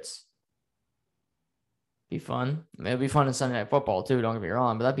 Patriots. Be fun. I mean, it'll be fun in Sunday Night Football too. Don't get me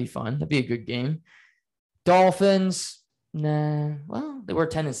wrong, but that'd be fun. That'd be a good game. Dolphins. Nah. Well, they were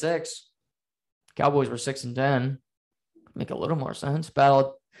 10-6. Cowboys were 6-10. Make a little more sense.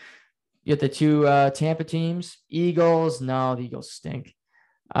 Battle. You get the two Tampa teams. Eagles. No, the Eagles stink.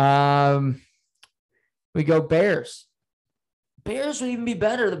 We go Bears. Bears would even be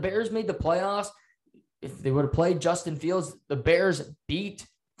better. The Bears made the playoffs. If they would have played Justin Fields, the Bears beat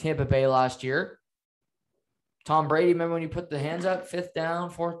Tampa Bay last year. Tom Brady, remember when you put the hands up, 5th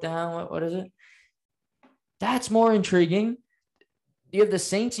down, 4th down, what is it? That's more intriguing. You have the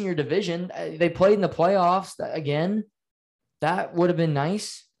Saints in your division. They played in the playoffs again. That would have been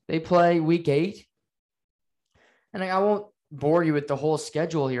nice. They play week 8. And I won't bore you with the whole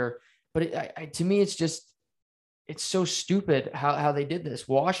schedule here, but to me, it's so stupid how they did this.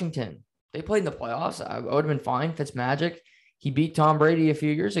 Washington, they played in the playoffs. I would have been fine. Fitzmagic, he beat Tom Brady a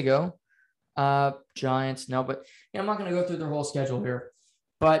few years ago. Giants, no, but I'm not going to go through their whole schedule here,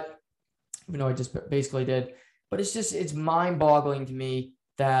 but even though I just basically did, but it's mind-boggling to me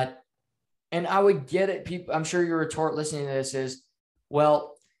that, and I would get it. People, I'm sure your retort listening to this is,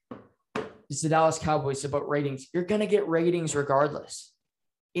 well, it's the Dallas Cowboys, it's about ratings. You're going to get ratings regardless.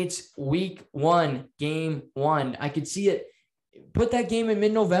 It's week 1, game 1. I could see it. Put that game in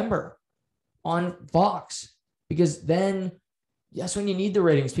mid-November on Fox, because then that's when you need the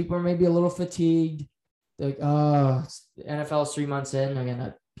ratings. People are maybe a little fatigued. They're like, the NFL is 3 months in.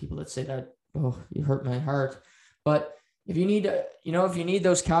 Again, people that say that, you hurt my heart. But if you need, if you need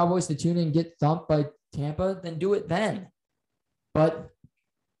those Cowboys to tune in and get thumped by Tampa, then do it then. But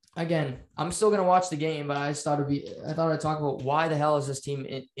again, I'm still going to watch the game, but I thought I'd talk about why the hell is this team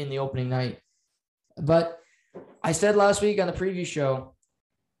in the opening night. But I said last week on the preview show,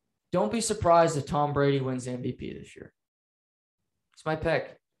 don't be surprised if Tom Brady wins the MVP this year. It's my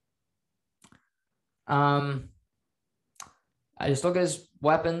pick. I just look at his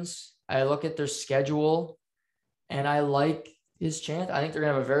weapons. I look at their schedule, and I like his chance. I think they're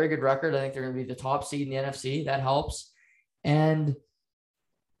going to have a very good record. I think they're going to be the top seed in the NFC. That helps. And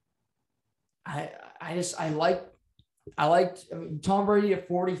I mean, Tom Brady at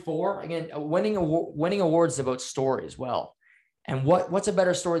 44. Again, winning awards is about story as well. And what's a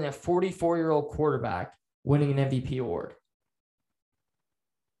better story than a 44-year-old quarterback winning an MVP award?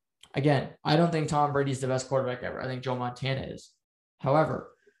 Again, I don't think Tom Brady's the best quarterback ever. I think Joe Montana is.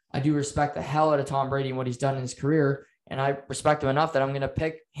 However, I do respect the hell out of Tom Brady and what he's done in his career, and I respect him enough that I'm going to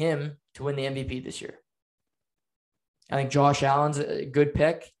pick him to win the MVP this year. I think Josh Allen's a good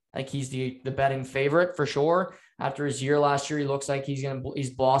pick. I think he's the betting favorite for sure. After his year last year, he looks like he's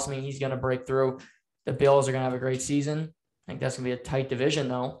blossoming. He's going to break through. The Bills are going to have a great season. I think that's going to be a tight division,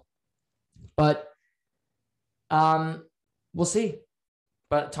 though. But we'll see.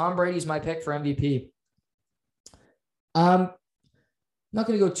 But Tom Brady's my pick for MVP. I'm not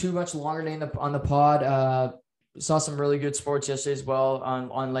going to go too much longer on the pod. saw some really good sports yesterday as well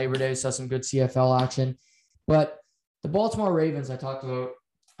on Labor Day. Saw some good CFL action. But the Baltimore Ravens, I talked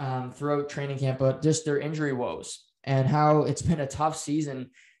about throughout training camp, but just their injury woes and how it's been a tough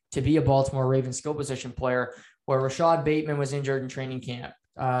season to be a Baltimore Ravens skill position player, where Rashad Bateman was injured in training camp.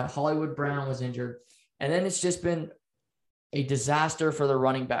 Hollywood Brown was injured. And then it's just been a disaster for the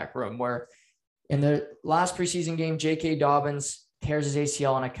running back room, where in the last preseason game, J.K. Dobbins tears his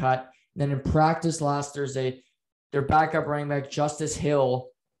ACL on a cut. And then in practice last Thursday, their backup running back, Justice Hill,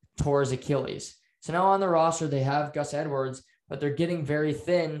 tore his Achilles. So now on the roster, they have Gus Edwards, but they're getting very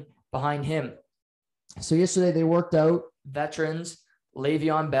thin behind him. So yesterday they worked out veterans,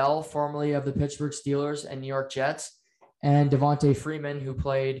 Le'Veon Bell, formerly of the Pittsburgh Steelers and New York Jets, and Devontae Freeman, who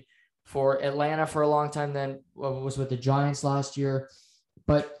played for Atlanta for a long time, then was with the Giants last year.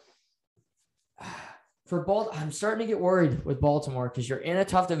 But for Baltimore, I'm starting to get worried with Baltimore, because you're in a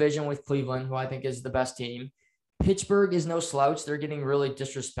tough division with Cleveland, who I think is the best team. Pittsburgh is no slouch. They're getting really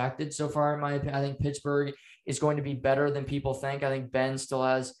disrespected so far, in my opinion. I think Pittsburgh is going to be better than people think. I think Ben still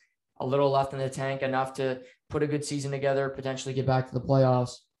has a little left in the tank, enough to put a good season together, potentially get back to the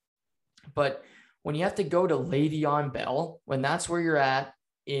playoffs. But when you have to go to Le'Veon Bell, when that's where you're at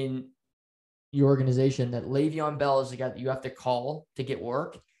in your organization, that Le'Veon Bell is the guy that you have to call to get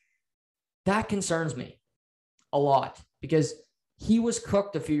work, that concerns me a lot, because he was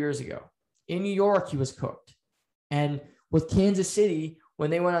cooked a few years ago. In New York, he was cooked. And with Kansas City, when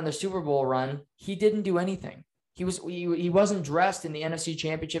they went on their Super Bowl run, he didn't do anything. He wasn't dressed in the NFC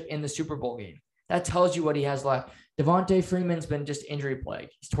Championship in the Super Bowl game. That tells you what he has left. Devontae Freeman's been just injury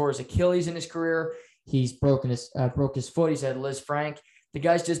plagued. He's tore his Achilles in his career. He's broke his foot. He's had Liz Frank. The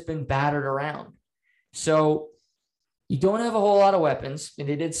guy's just been battered around. So you don't have a whole lot of weapons. And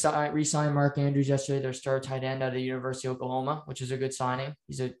they did re-sign Mark Andrews yesterday, their star tight end out of the University of Oklahoma, which is a good signing.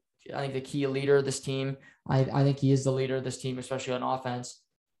 He's I think the key leader of this team. I think he is the leader of this team, especially on offense.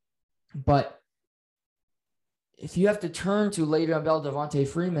 But if you have to turn to Le'Veon Bell, Devontae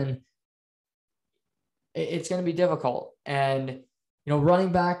Freeman, it's going to be difficult. And,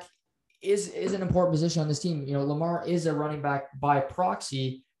 running back is an important position on this team. Lamar is a running back by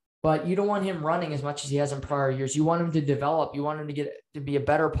proxy, but you don't want him running as much as he has in prior years. You want him to develop. You want him to get to be a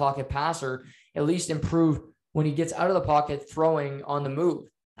better pocket passer, at least improve when he gets out of the pocket, throwing on the move.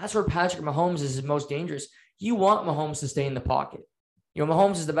 That's where Patrick Mahomes is most dangerous. You want Mahomes to stay in the pocket.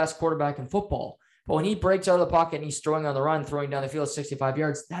 Mahomes is the best quarterback in football. But when he breaks out of the pocket and he's throwing on the run, throwing down the field 65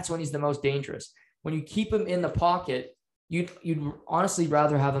 yards, that's when he's the most dangerous. When you keep him in the pocket, you'd honestly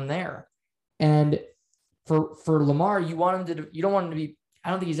rather have him there. And for Lamar, you don't want him to be, I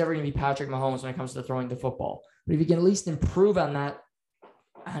don't think he's ever going to be Patrick Mahomes when it comes to throwing the football. But if you can at least improve on that,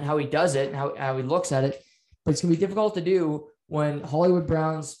 on how he does it and how he looks at it, but it's going to be difficult to do when Hollywood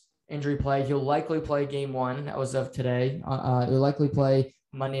Brown's injury play. He'll likely play game 1 as of today. He'll likely play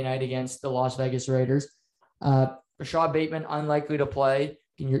Monday night against the Las Vegas Raiders. Rashad Bateman, unlikely to play.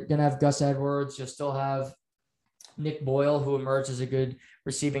 You're going to have Gus Edwards. You'll still have Nick Boyle, who emerged as a good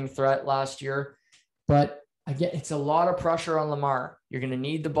receiving threat last year. But again, it's a lot of pressure on Lamar. You're going to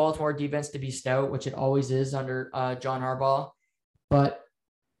need the Baltimore defense to be stout, which it always is under John Harbaugh. But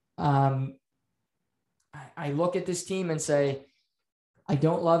I look at this team and say, I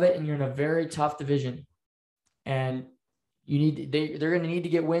don't love it, and you're in a very tough division. And they're going to need to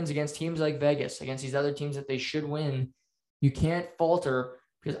get wins against teams like Vegas, against these other teams that they should win. You can't falter,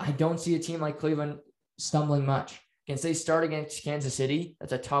 because I don't see a team like Cleveland stumbling much. Against they start against Kansas City,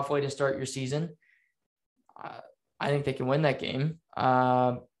 that's a tough way to start your season. I think they can win that game.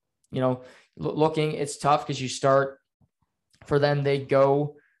 Looking, it's tough because you start for them. They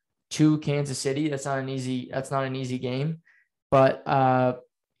go to Kansas City. That's not an easy game. But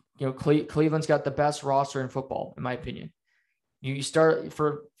Cleveland's got the best roster in football, in my opinion. You start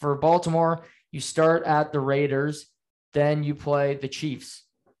for Baltimore. You start at the Raiders, then you play the Chiefs.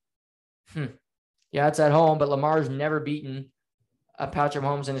 Yeah, it's at home, but Lamar's never beaten Patrick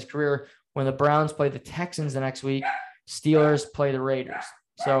Mahomes in his career. When the Browns play the Texans the next week, Steelers play the Raiders.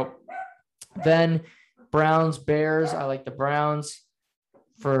 So then Browns, Bears. I like the Browns.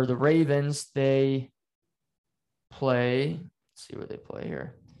 For the Ravens, they play. Let's see where they play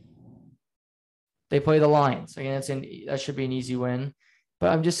here. They play the Lions. Again, that should be an easy win.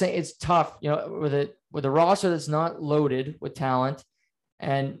 But I'm just saying it's tough, with a roster that's not loaded with talent.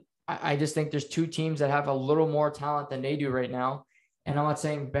 And I just think there's two teams that have a little more talent than they do right now. And I'm not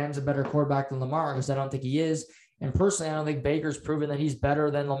saying Ben's a better quarterback than Lamar, because I don't think he is. And personally, I don't think Baker's proven that he's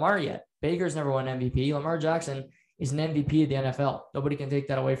better than Lamar yet. Baker's never won MVP. Lamar Jackson is an MVP of the NFL. Nobody can take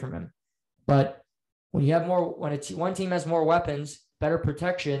that away from him. But when you have more, when one team has more weapons, better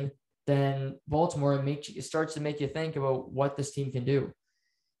protection, than Baltimore, it starts to make you think about what this team can do.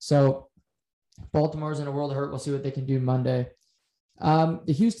 So Baltimore's in a world of hurt. We'll see what they can do Monday.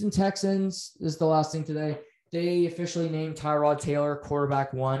 The Houston Texans, this is the last thing today. They officially named Tyrod Taylor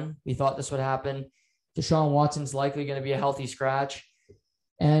quarterback 1. We thought this would happen. Deshaun Watson's likely going to be a healthy scratch.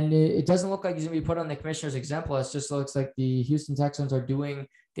 And it doesn't look like he's going to be put on the commissioner's exempt list. It just looks like the Houston Texans are doing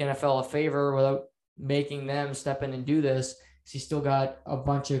the NFL a favor without making them step in and do this. He's still got a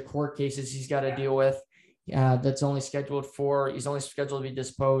bunch of court cases he's got to deal with. He's only scheduled to be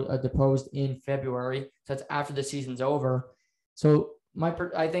deposed in February. So that's after the season's over. So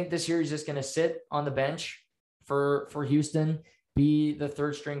I think this year he's just going to sit on the bench for Houston, be the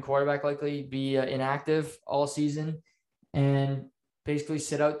third string quarterback, likely be inactive all season, and basically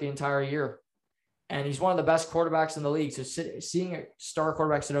sit out the entire year. And he's one of the best quarterbacks in the league. So seeing a star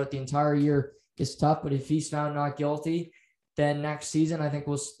quarterback sit out the entire year is tough. But if he's found not guilty, then next season, I think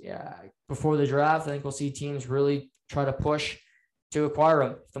before the draft, I think we'll see teams really try to push to acquire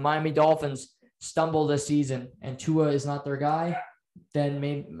him. If the Miami Dolphins stumble this season and Tua is not their guy, then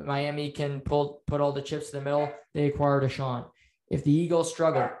maybe Miami can put all the chips in the middle. They acquire Deshaun. If the Eagles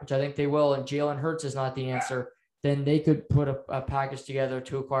struggle, which I think they will, and Jalen Hurts is not the answer, then they could put a package together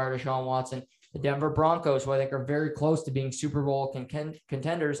to acquire Deshaun Watson. The Denver Broncos, who I think are very close to being Super Bowl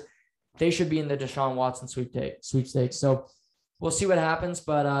contenders, they should be in the Deshaun Watson sweepstakes. So we'll see what happens.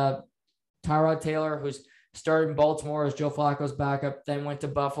 But Tyrod Taylor, who's started in Baltimore as Joe Flacco's backup, then went to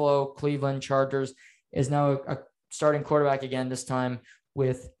Buffalo, Cleveland Chargers, is now a starting quarterback again, this time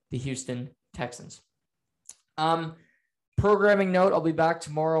with the Houston Texans. Programming note, I'll be back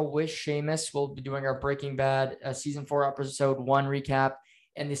tomorrow with Seamus. We'll be doing our Breaking Bad season 4 episode 1 recap.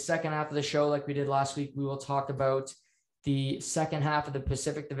 And the second half of the show, like we did last week, we will talk about the second half of the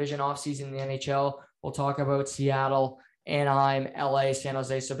Pacific Division offseason in the NHL. We'll talk about Seattle, Anaheim, LA, San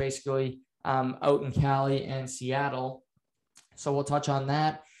Jose. So basically out in Cali and Seattle. So we'll touch on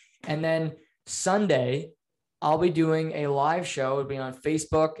that. And then Sunday, I'll be doing a live show. It'll be on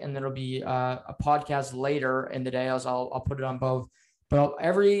Facebook, and then it'll be a podcast later in the day. I'll put it on both. But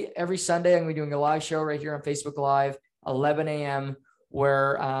every Sunday, I'm going to be doing a live show right here on Facebook Live, 11 a.m.,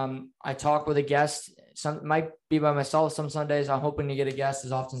 where I talk with a guest. Some might be by myself some Sundays. I'm hoping to get a guest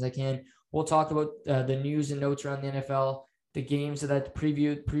as often as I can. We'll talk about the news and notes around the NFL, the games that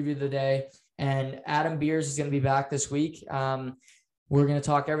preview the day. And Adam Beers is going to be back this week. We're going to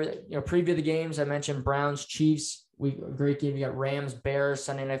talk preview the games. I mentioned Browns, Chiefs. A great game. You got Rams, Bears,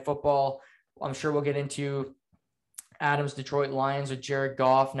 Sunday Night Football. I'm sure we'll get into Adam's Detroit Lions with Jared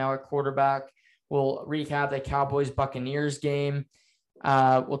Goff now at quarterback. We'll recap the Cowboys-Buccaneers game.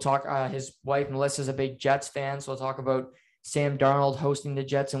 We'll talk, his wife, Melissa, is a big Jets fan. So we'll talk about Sam Darnold hosting the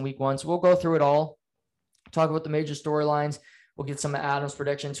Jets in week 1. So we'll go through it all, talk about the major storylines. We'll get some of Adam's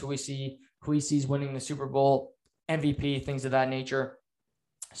predictions, who he sees winning the Super Bowl, MVP, things of that nature.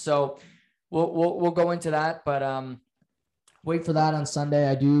 So we'll go into that, but wait for that on Sunday.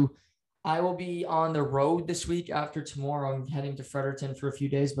 I will be on the road this week. After tomorrow, I'm heading to Fredericton for a few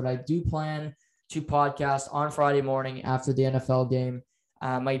days, but I do plan to podcast on Friday morning after the NFL game.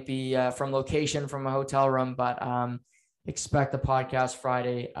 Might be from location from a hotel room, but expect the podcast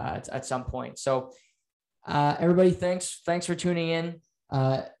Friday at some point. So everybody, thanks for tuning in.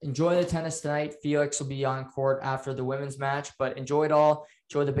 Enjoy the tennis tonight. Felix will be on court after the women's match, but enjoy it all.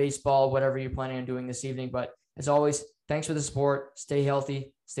 Enjoy the baseball, whatever you're planning on doing this evening. But as always, thanks for the support. Stay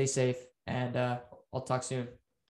healthy, stay safe, and I'll talk soon.